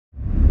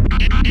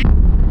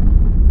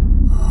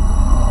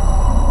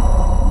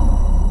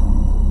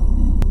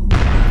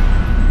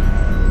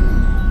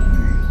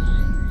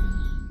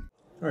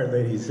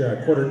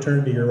quarter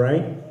turn to your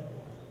right.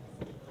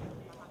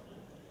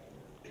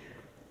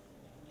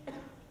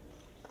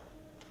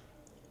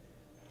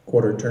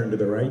 Quarter turn to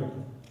the right.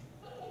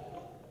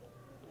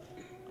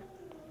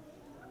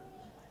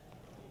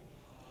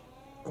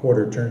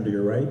 Quarter turn to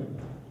your right.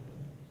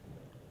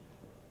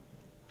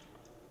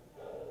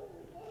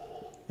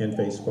 And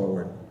face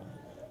forward.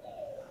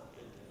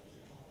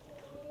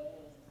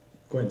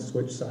 Go ahead and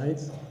switch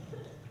sides.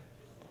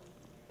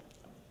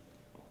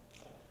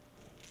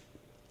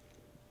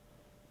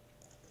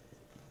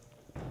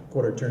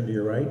 Quarter turn to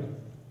your right.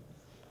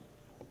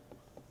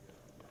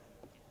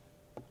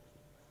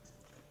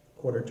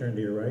 Quarter turn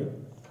to your right.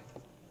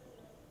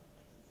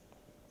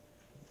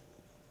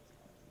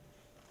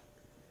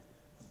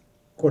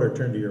 Quarter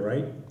turn to your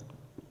right.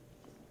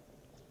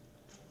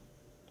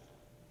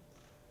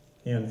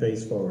 And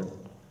face forward.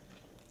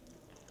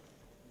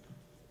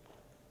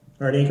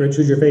 All right, Anchorage,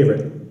 who's your favorite?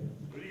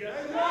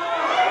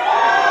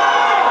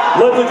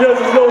 Let the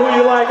judges know who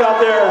you like out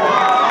there.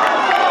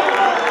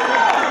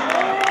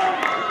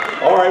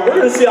 All right, we're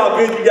going to see how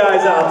good you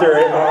guys out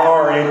there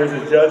are, Anchorage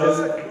and judges.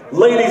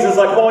 Ladies, as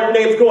I call your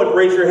names, go ahead and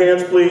raise your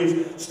hands,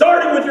 please.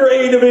 Starting with your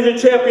A Division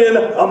champion,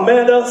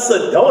 Amanda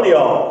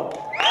Sidonio.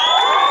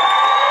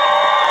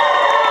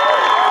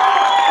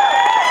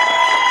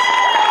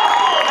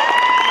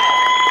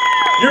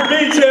 Your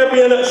B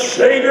champion,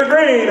 Shader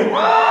Green.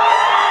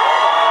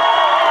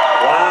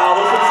 Wow,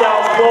 this one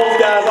sounds close,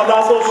 guys. I'm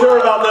not so sure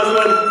about this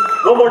one.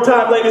 One more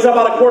time, ladies. How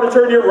about a quarter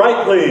turn to your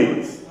right,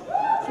 please?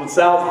 This one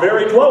sounds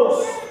very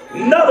close.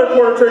 Another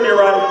quarter turn to your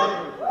right.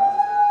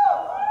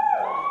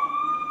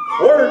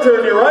 Quarter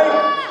turn to your right.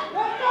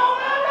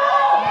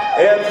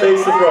 And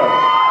face the front.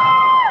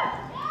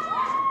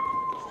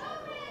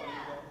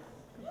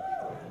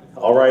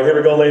 All right, here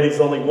we go, ladies.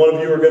 Only one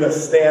of you are going to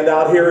stand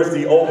out here as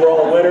the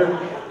overall winner.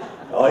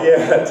 Oh,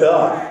 yeah,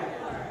 tough.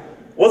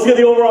 Once again,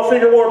 the overall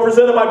figure award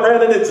presented by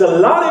Brandon and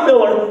Jelani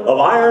Miller of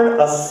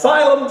Iron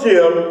Asylum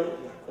Gym.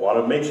 Want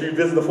to make sure you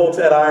visit the folks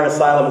at Iron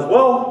Asylum as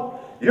well.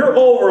 Your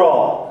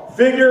overall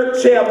figure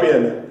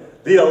champion,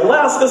 the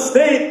Alaska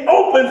State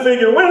Open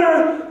figure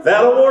winner.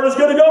 That award is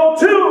going to go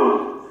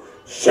to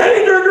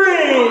Shader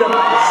Green.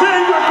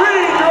 Shader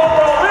Green, your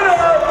overall winner.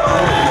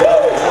 Woo!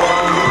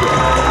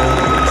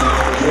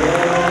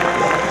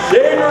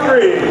 Shader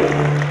Green.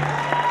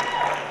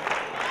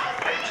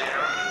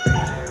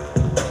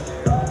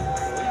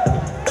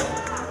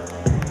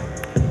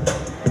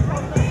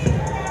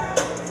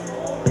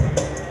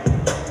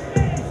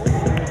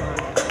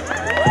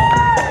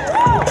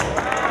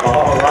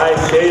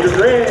 Shader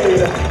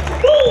Green.